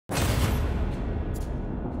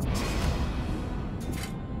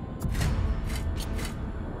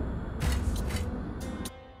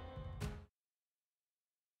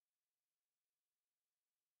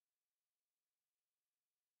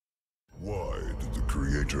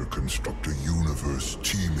Creator construct a universe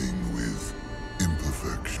teeming with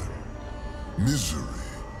imperfection, misery,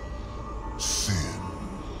 sin.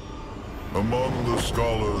 Among the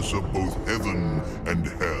scholars of both heaven and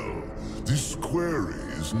hell, this query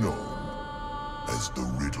is known as the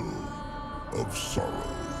riddle of sorrows.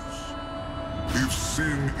 If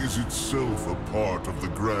sin is itself a part of the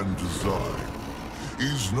grand design,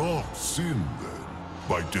 is not sin then,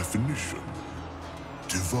 by definition,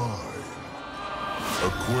 divine? A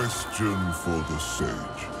question for the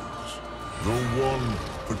sages. The one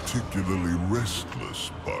particularly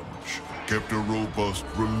restless bunch kept a robust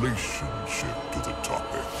relationship to the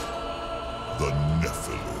topic. The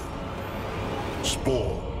Nephilim.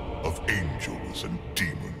 Spawn of angels and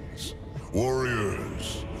demons.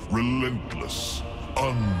 Warriors, relentless,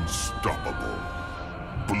 unstoppable,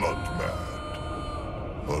 blood-mad.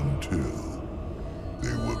 Until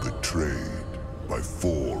they were betrayed by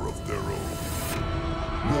 4 of their own.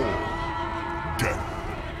 War, death,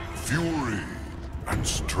 fury, and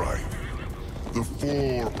strife. The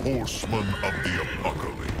 4 horsemen of the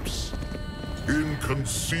apocalypse.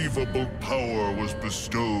 Inconceivable power was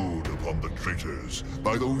bestowed upon the traitors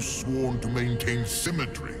by those sworn to maintain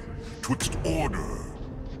symmetry twixt order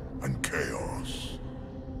and chaos.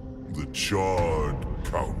 The Charred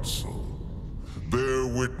Council. Bear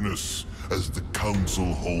witness as the Council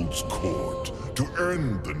holds court to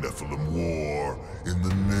end the Nephilim War in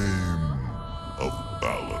the name of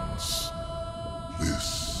balance.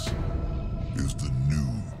 This is the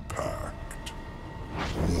new pact.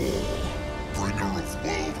 War, bringer of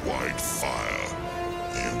worldwide fire.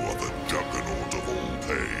 You are the juggernaut of all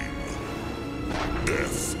pain.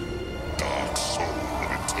 Death, dark soul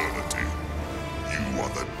of eternity. You are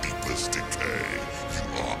the deepest decay.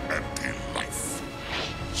 You are anti-life.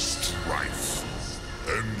 Strife.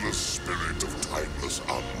 Endless spirit of timeless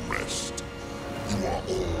unrest. You are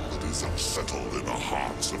all that is unsettled in the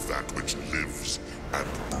hearts of that which lives and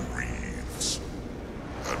breathes.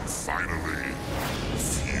 And finally,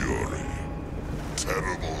 fury.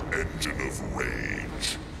 Terrible engine of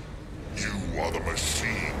rage. You are the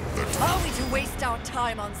machine that... Are we to waste our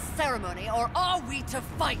time on ceremony, or are we to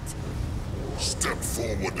fight? Step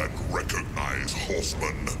forward and recognize,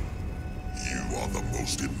 horseman. You are the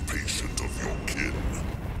most impatient of your kin.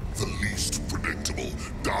 The least predictable,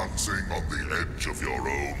 dancing on the edge of your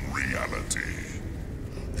own reality.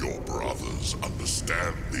 Your brothers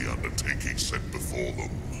understand the undertaking set before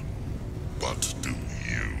them. But do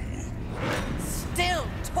you? Still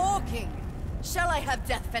talking! Shall I have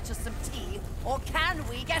Death fetch us some tea, or can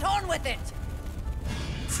we get on with it?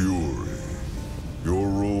 Fury, your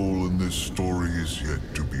role in this story is yet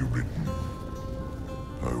to be written.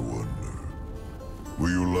 I wonder, will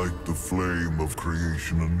you light the flame of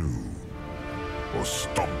creation anew? Or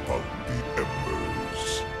stomp out the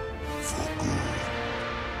embers for good?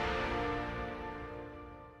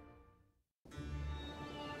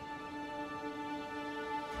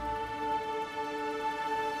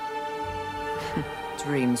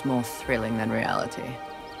 Dreams more thrilling than reality.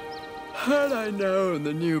 Had I known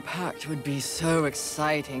the new pact would be so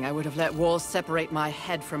exciting, I would have let walls separate my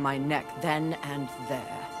head from my neck then and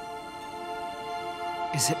there.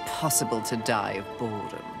 Is it possible to die of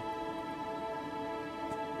boredom?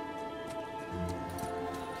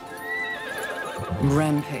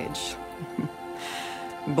 Rampage.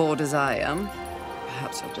 Bored as I am,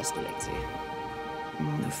 perhaps you're just lazy.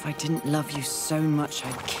 If I didn't love you so much,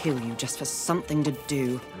 I'd kill you just for something to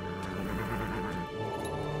do.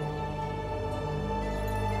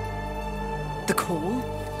 The call?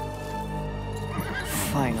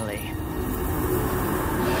 Finally.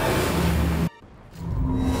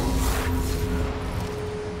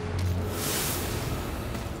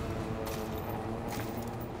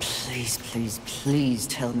 Please, please, please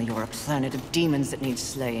tell me you're a planet of demons that needs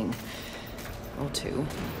slaying. Or 2.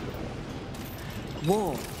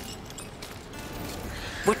 War.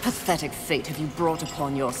 What pathetic fate have you brought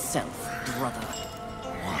upon yourself, brother?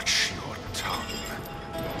 Watch your tongue.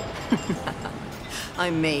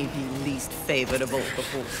 I may be least favored of all the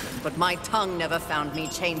horsemen, but my tongue never found me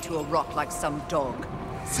chained to a rock like some dog.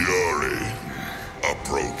 Fury,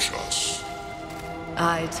 approach us.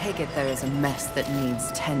 I take it there is a mess that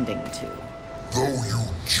needs tending to. Though you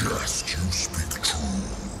jest, you speak true.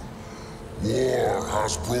 War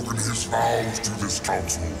has broken his vows to this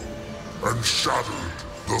council, and shattered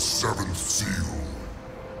the 7th seal.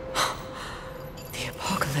 The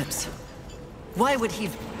apocalypse. Why would he...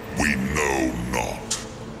 We know not.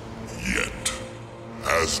 Yet.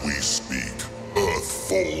 As we speak, Earth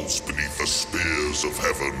falls beneath the spears of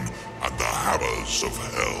heaven and the hammers of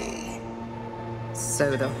hell. So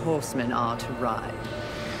So the horsemen are to ride.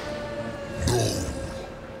 No.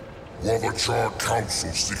 While the Charred Council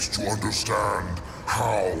seeks to understand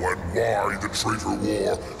how and why the traitor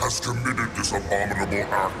war has committed this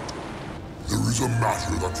abominable act, there is a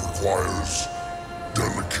matter that requires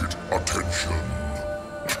delicate attention.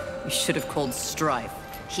 You should have called Strife.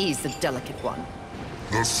 He's the delicate one.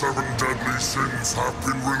 The 7 deadly sins have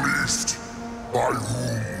been released, by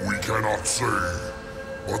whom we cannot say,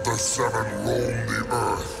 but the 7 roam the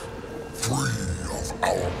earth, free of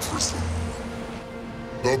our prison.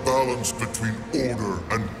 The balance between order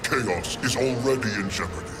and chaos is already in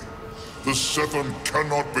jeopardy. The 7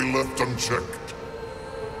 cannot be left unchecked.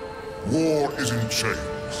 War is in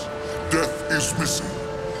chains. Death is missing.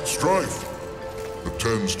 Strife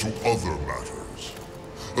attends to other matters.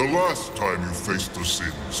 The last time you faced the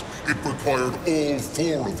sins, it required all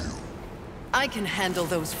 4 of you. I can handle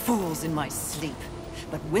those fools in my sleep.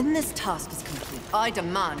 But when this task is complete, I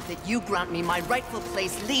demand that you grant me my rightful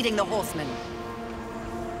place leading the horsemen.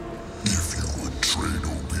 If you would trade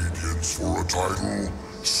obedience for a title,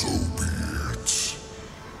 so be it.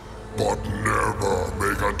 But never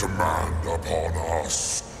make a demand upon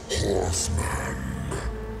us, horsemen.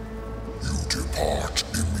 You depart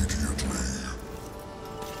immediately.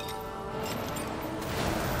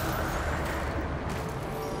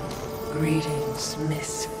 Greetings,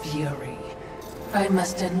 Miss Fury. I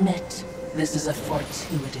must admit, this is a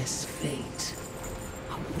fortuitous fate.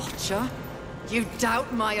 A watcher? You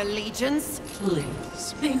doubt my allegiance?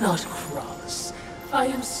 Please, be not cross. I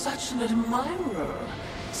am such an admirer.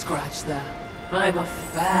 Scratch that. I'm a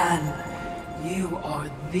fan. You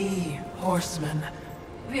are the horseman.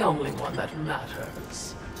 The only one that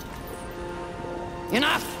matters.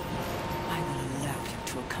 Enough! I will allow you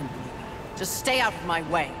to accompany me. Just stay out of my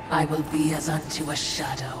way. I will be as unto a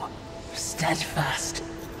shadow. Steadfast.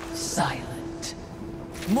 Silent.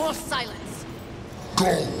 More silence!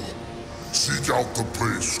 Go! Seek out the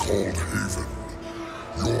place called Haven.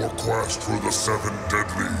 Your quest for the 7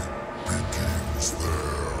 deadly begins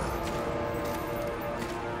there.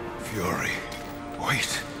 Fury,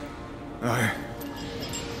 wait.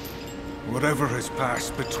 Whatever has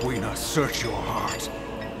passed between us, search your heart.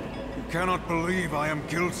 You cannot believe I am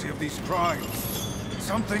guilty of these crimes.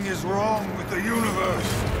 Something is wrong with the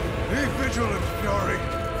universe. Be vigilant, Fury.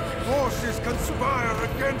 Forces conspire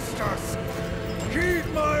against us. Heed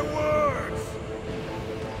my words!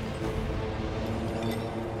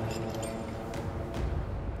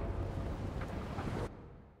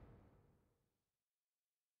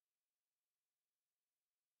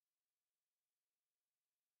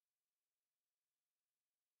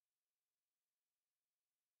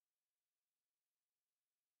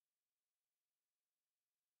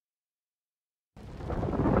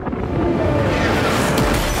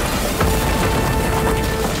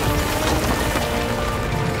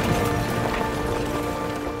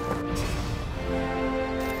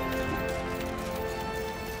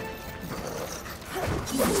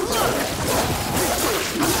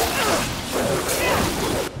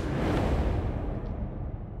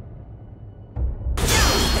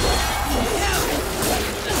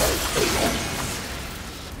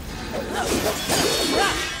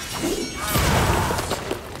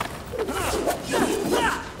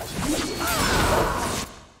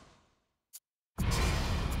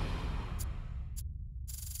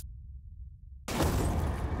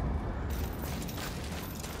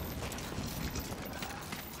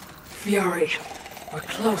 Fury, we're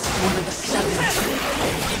close to one of the 7.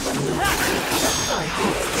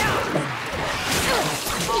 I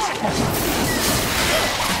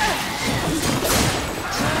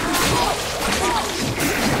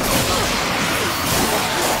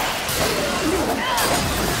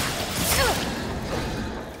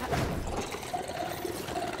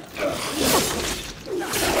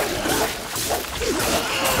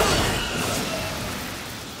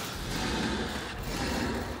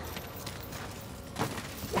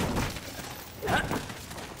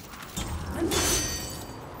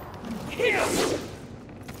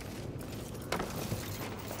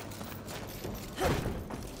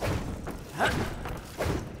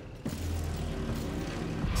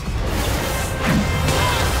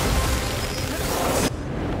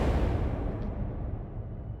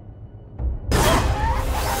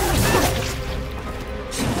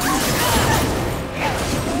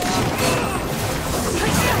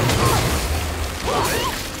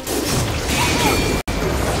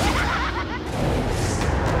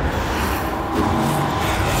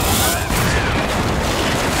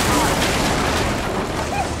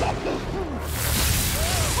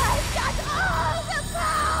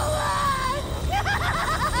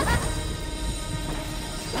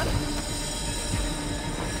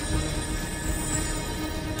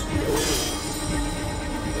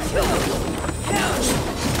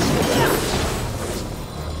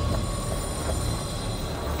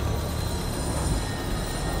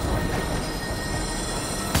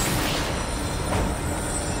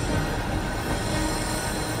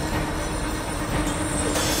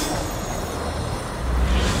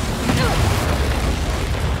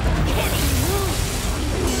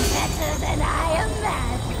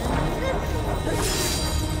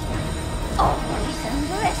and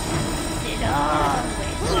listens, it always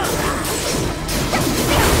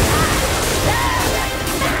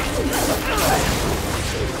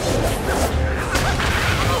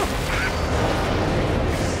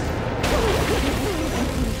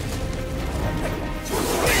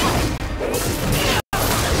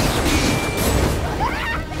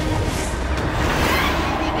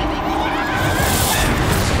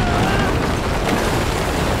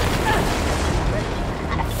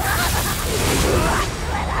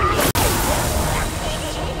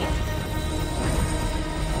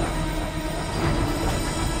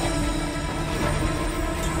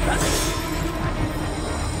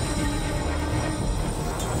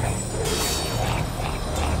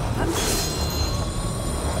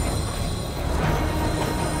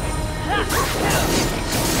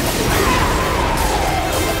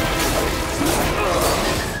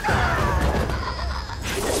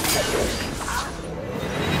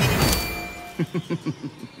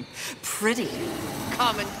Pretty.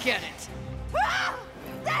 Come and get it. Ah!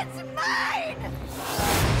 That's mine!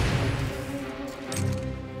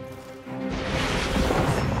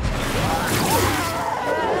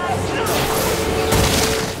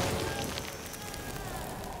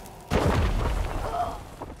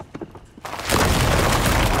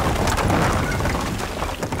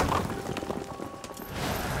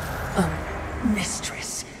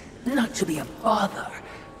 Mistress, not to be a bother,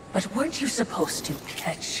 but weren't you supposed to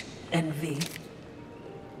catch Envy?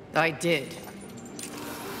 I did.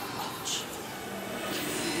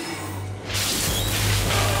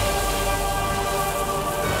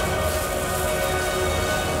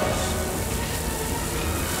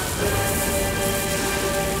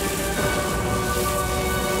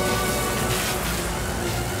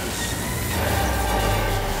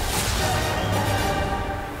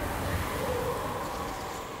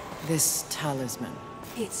 This talisman.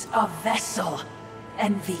 It's a vessel.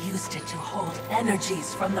 Envy used it to hold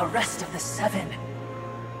energies from the rest of the Seven.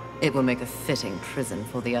 It will make a fitting prison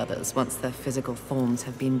for the others once their physical forms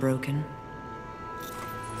have been broken.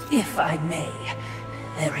 If I may,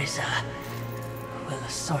 there is a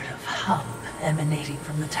sort of hum emanating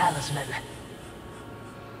from the talisman.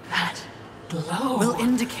 That glow Will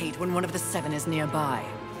indicate when one of the Seven is nearby.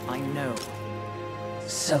 I know.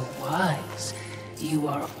 So wise. You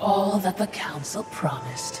are all that the Council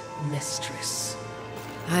promised, Mistress.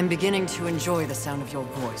 I'm beginning to enjoy the sound of your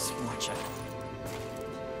voice, Watcher.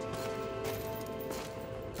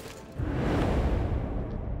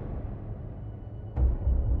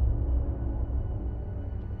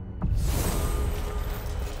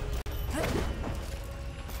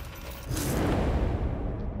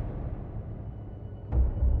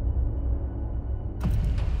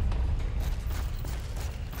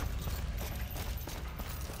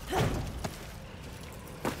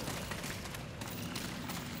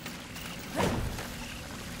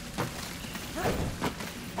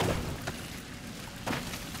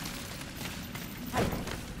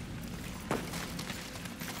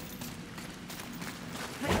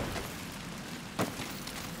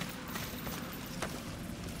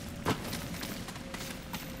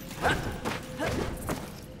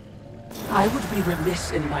 I would be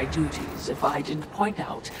remiss in my duties if I didn't point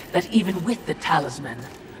out that even with the talisman,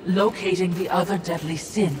 locating the other deadly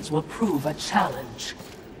sins will prove a challenge.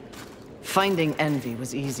 Finding Envy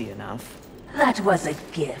was easy enough. That was a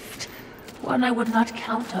gift. One I would not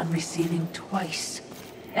count on receiving twice.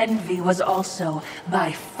 Envy was also,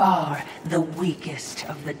 by far, the weakest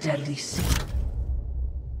of the deadly sins.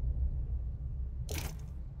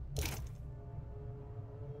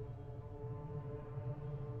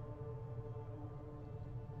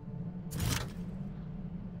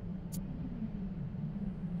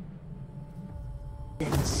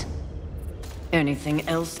 Anything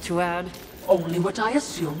else to add? Only what I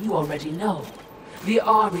assume you already know. The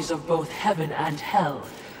armies of both heaven and hell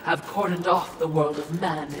have cordoned off the world of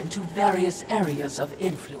man into various areas of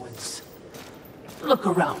influence. Look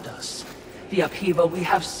around us. The upheaval we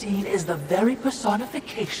have seen is the very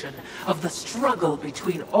personification of the struggle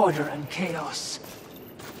between order and chaos.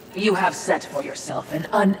 You have set for yourself an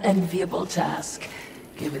unenviable task,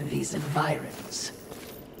 given these environs.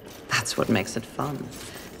 That's what makes it fun.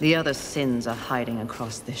 The other sins are hiding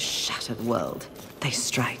across this shattered world. They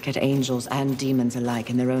strike at angels and demons alike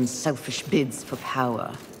in their own selfish bids for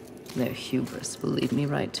power. Their hubris will lead me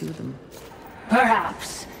right to them.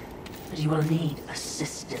 Perhaps, but you will need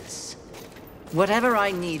assistance. Whatever I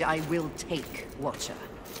need, I will take, Watcher.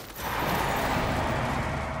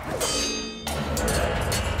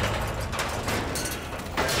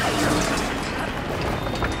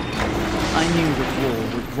 I knew that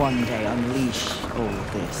war would one day unleash all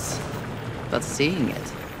this. but seeing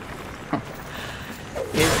it,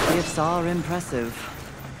 his gifts are impressive.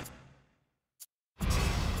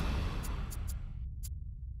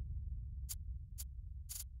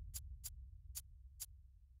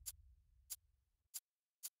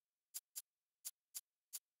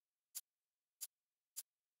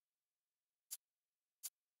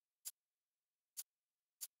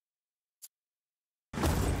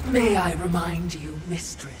 May I remind you,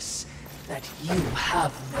 mistress, that you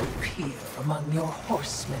have no peer among your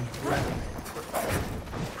horsemen brethren.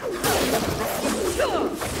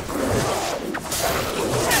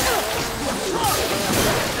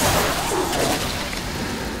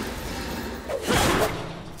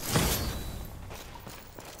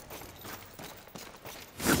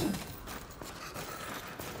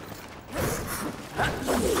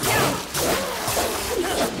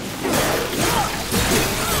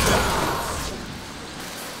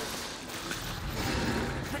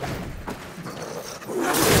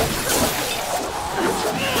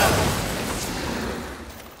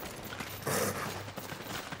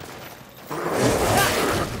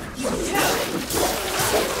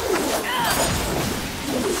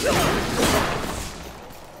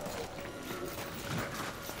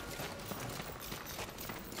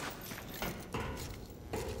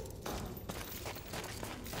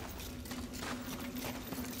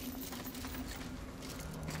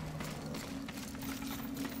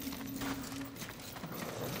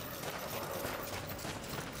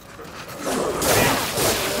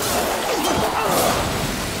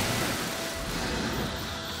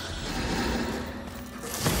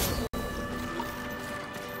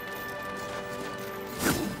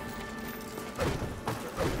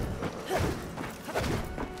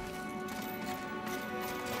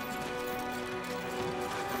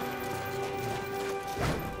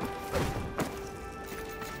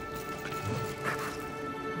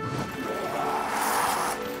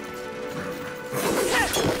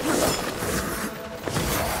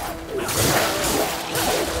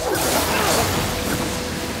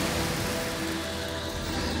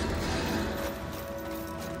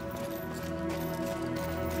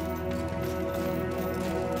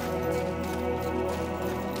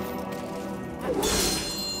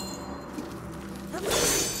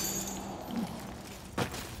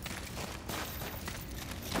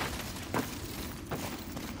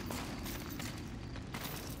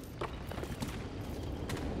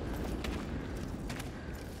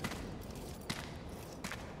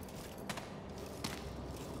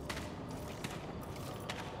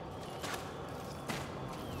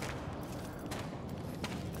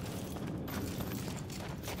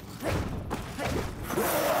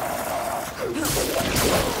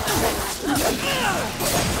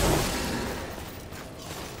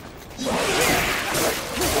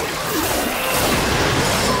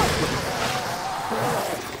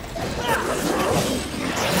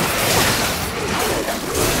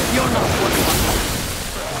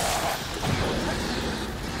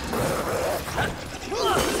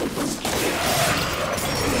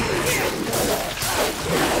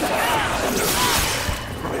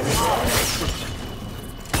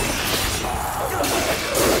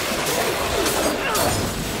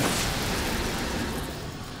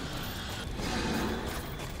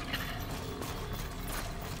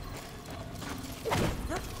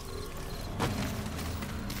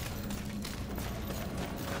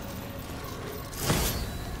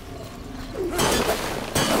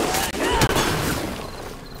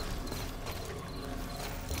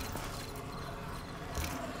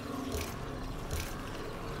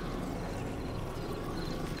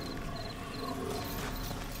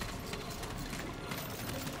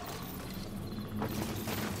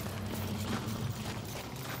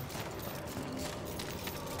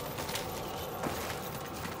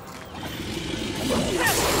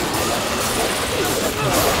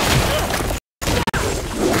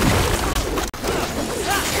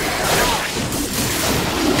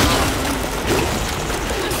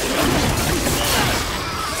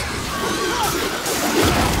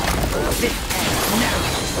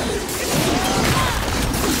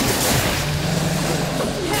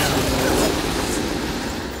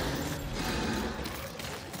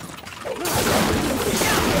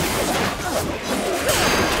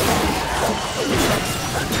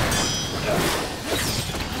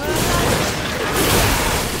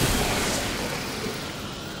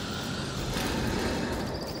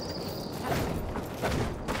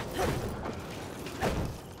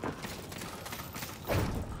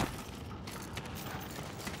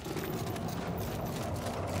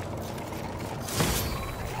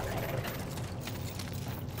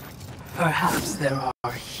 Perhaps there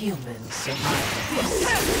are human survivors.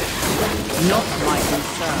 Not my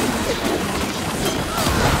concern.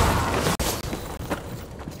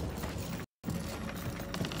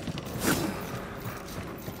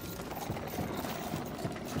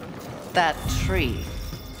 That tree.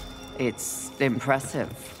 It's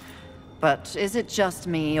impressive. But is it just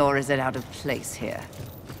me, or is it out of place here?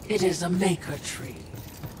 It is a maker tree.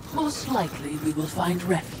 Most likely we will find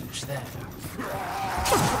refuge there.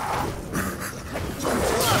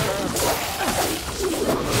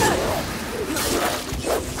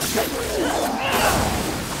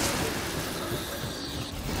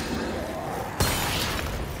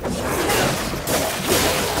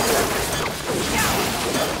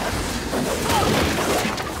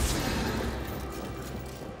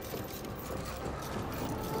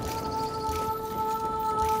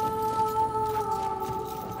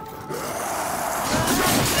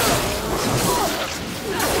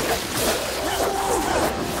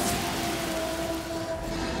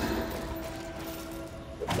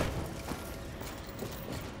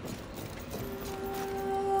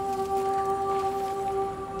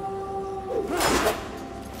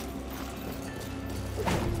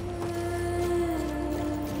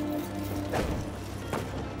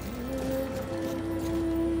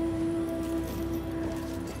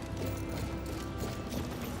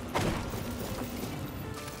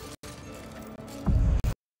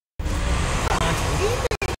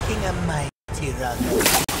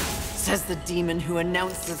 Says the demon who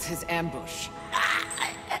announces his ambush.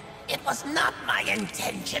 It was not my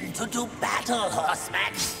intention to do battle,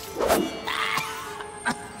 horseman.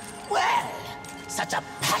 Well, such a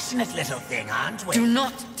passionate little thing, aren't we? Do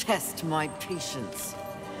not test my patience.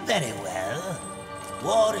 Very well.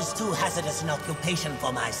 War is too hazardous an occupation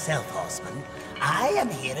for myself, horseman. I am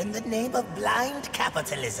here in the name of blind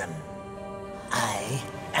capitalism. I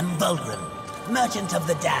am Vulgrim, merchant of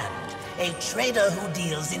the damned. A trader who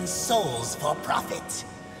deals in souls for profit.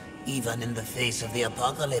 Even in the face of the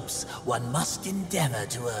apocalypse, one must endeavor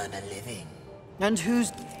to earn a living. And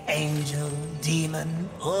who's... Angel, demon,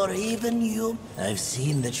 or even you? I've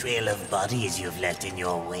seen the trail of bodies you've left in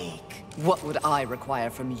your wake. What would I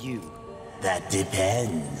require from you? That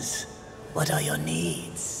depends. What are your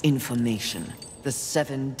needs? Information. The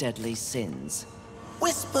 7 deadly sins.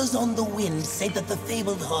 Whispers on the wind say that the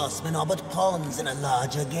fabled horsemen are but pawns in a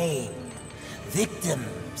larger game.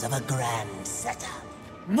 Victims of a grand setup.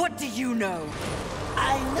 What do you know?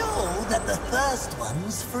 I know that the first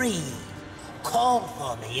one's free. Call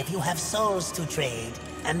for me if you have souls to trade,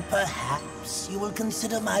 and perhaps you will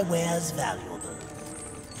consider my wares valuable.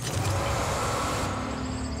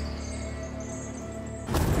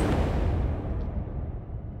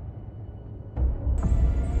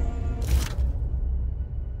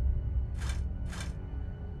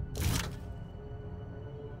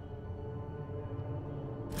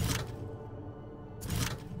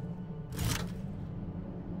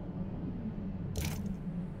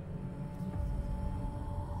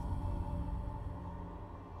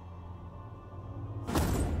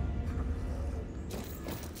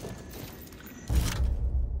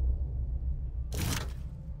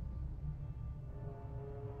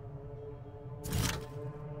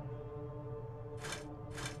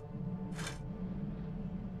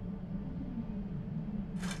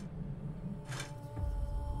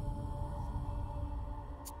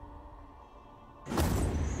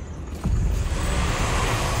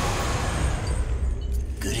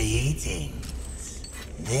 Greetings.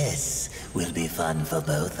 This will be fun for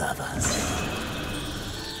both of us.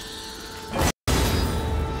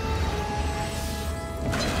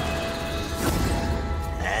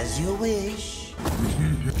 As you wish.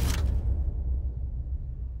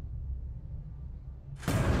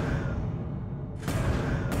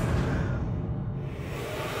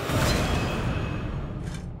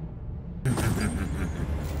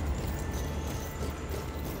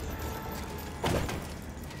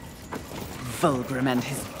 Vulgrim and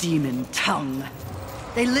his demon tongue.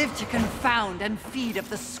 They live to confound and feed up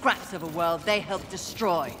the scraps of a world they helped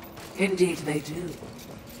destroy. Indeed they do.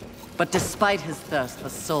 But despite his thirst for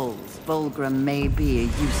souls, Vulgrim may be a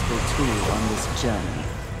useful tool on this journey.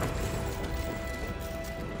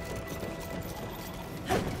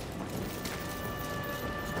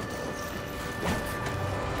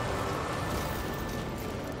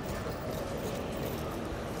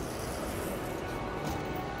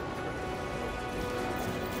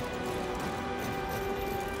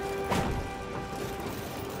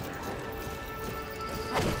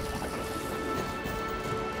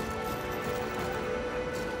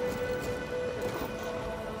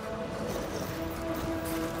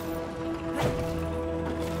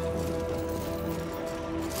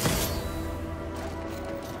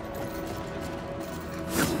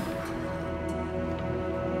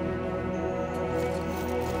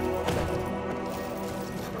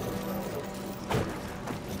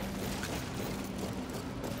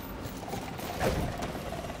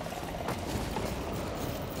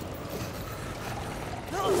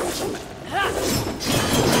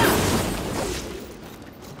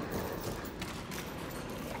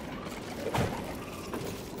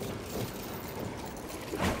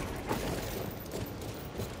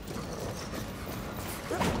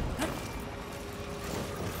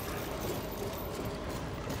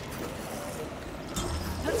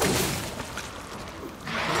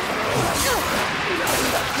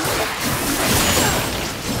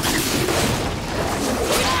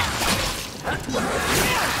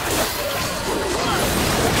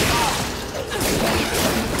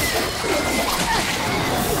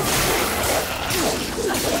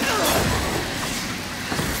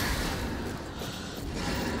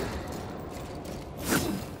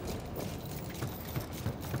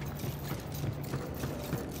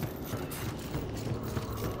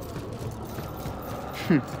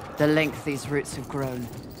 The length these roots have grown.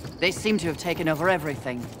 They seem to have taken over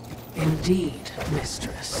everything. Indeed,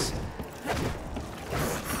 mistress.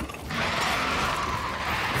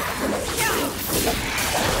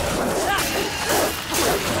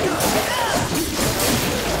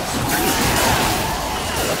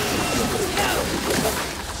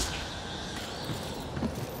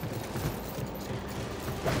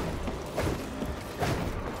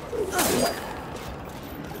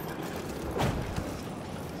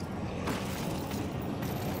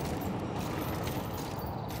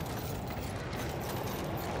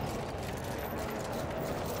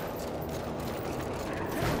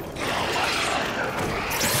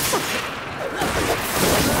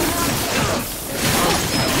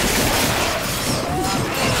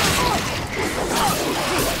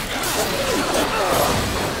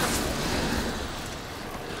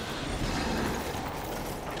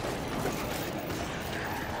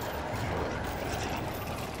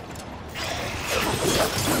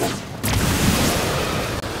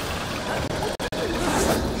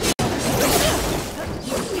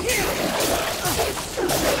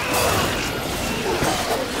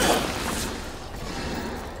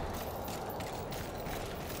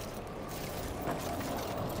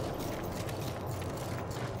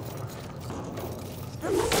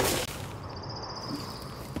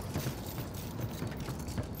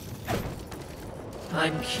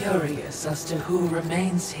 I'm curious as to who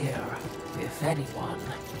remains here, if anyone.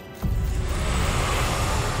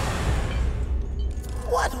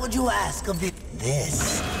 What would you ask of me?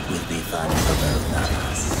 This will be fun for both of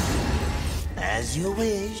us. As you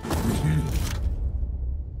wish.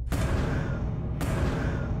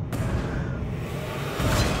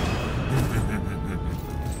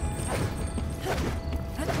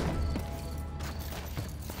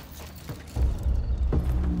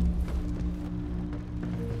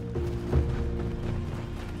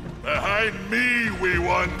 Behind me, wee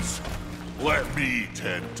ones! Let me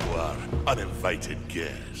tend to our uninvited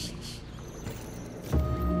guests. A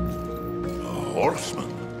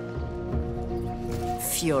horseman?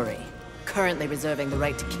 Fury. Currently reserving the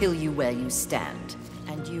right to kill you where you stand.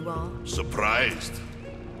 And you are? Surprised,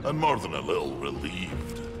 and more than a little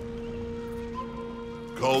relieved.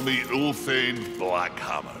 Call me Ulthane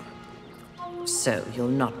Blackhammer. So you'll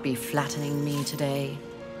not be flattening me today?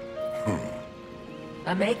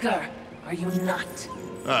 A maker, are you not?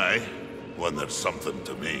 Aye, when there's something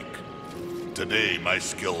to make. Today, my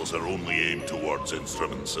skills are only aimed towards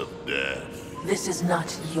instruments of death. This is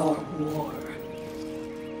not your war.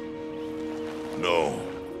 No,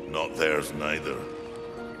 not theirs neither.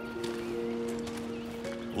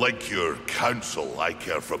 Like your council, I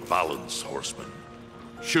care for balance, horsemen.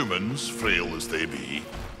 Humans, frail as they be,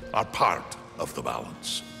 are part of the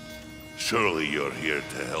balance. Surely you're here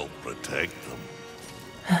to help protect them.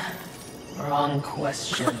 Wrong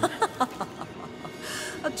question.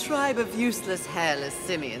 A tribe of useless, hairless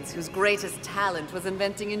simians whose greatest talent was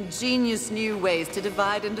inventing ingenious new ways to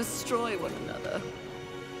divide and destroy one another.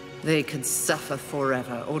 They could suffer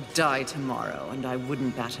forever or die tomorrow, and I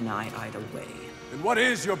wouldn't bat an eye either way. And what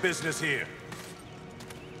is your business here?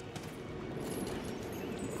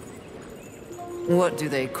 What do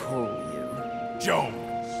they call you?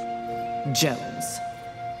 Jones. Jones.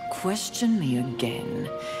 Question me again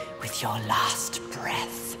with your last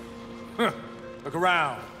breath. Look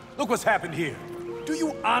around. Look what's happened here. Do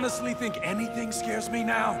you honestly think anything scares me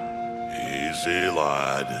now? Easy,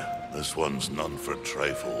 lad. This one's none for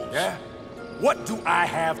trifles. Yeah? What do I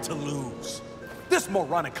have to lose? This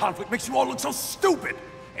moronic conflict makes you all look so stupid.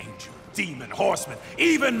 Angel, demon, horseman,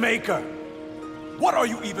 even maker. What are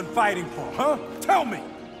you even fighting for, huh? Tell me!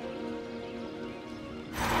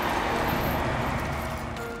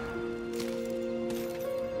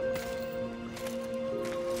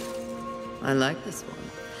 I like this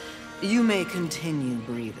one. You may continue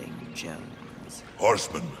breathing, Jones.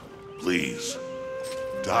 Horsemen, Please,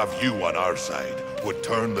 to have you on our side would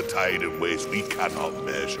turn the tide in ways we cannot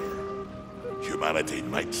measure. Humanity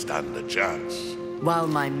might stand a chance. While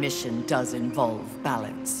my mission does involve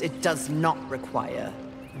balance, it does not require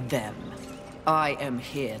them. I am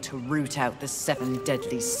here to root out the 7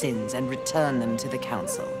 deadly sins and return them to the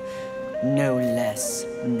Council. No less,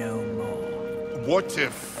 no more. What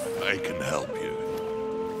if I can help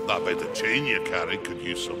you? That bit of chain you carry could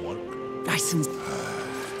use some work.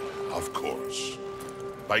 Of course.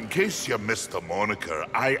 But in case you missed the moniker,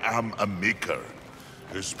 I am a maker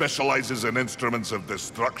who specializes in instruments of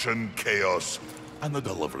destruction, chaos, and the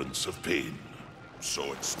deliverance of pain.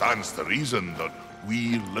 So it stands to reason that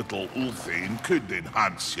we little Ulthane could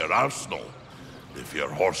enhance your arsenal if your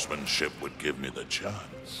horsemanship would give me the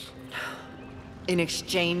chance. In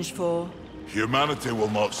exchange for? Humanity will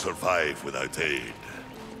not survive without aid.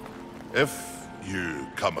 If you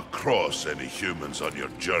come across any humans on your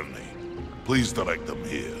journey, please direct them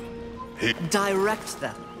here. Direct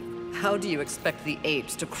them? How do you expect the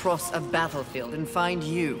apes to cross a battlefield and find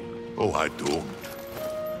you? Oh, I don't.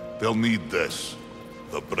 They'll need this.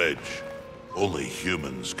 The bridge. Only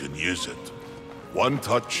humans can use it. One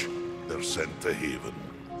touch, they're sent to Haven.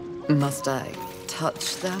 Must I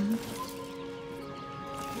touch them?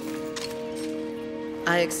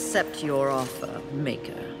 I accept your offer,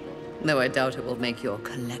 Maker. Though I doubt it will make your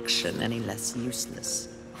collection any less useless.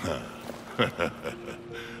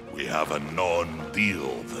 We have a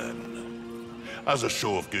non-deal, then. As a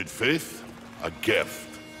show of good faith, a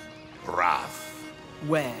gift. Wrath.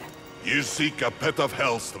 Where? You seek a pit of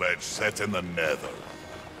hellstretch set in the nether,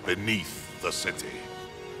 beneath the city.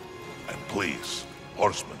 And please,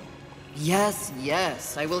 horsemen. Yes,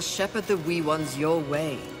 yes. I will shepherd the wee ones your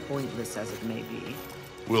way, pointless as it may be.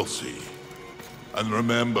 We'll see. And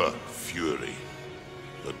remember, Fury,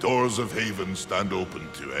 the doors of Haven stand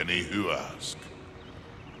open to any who ask.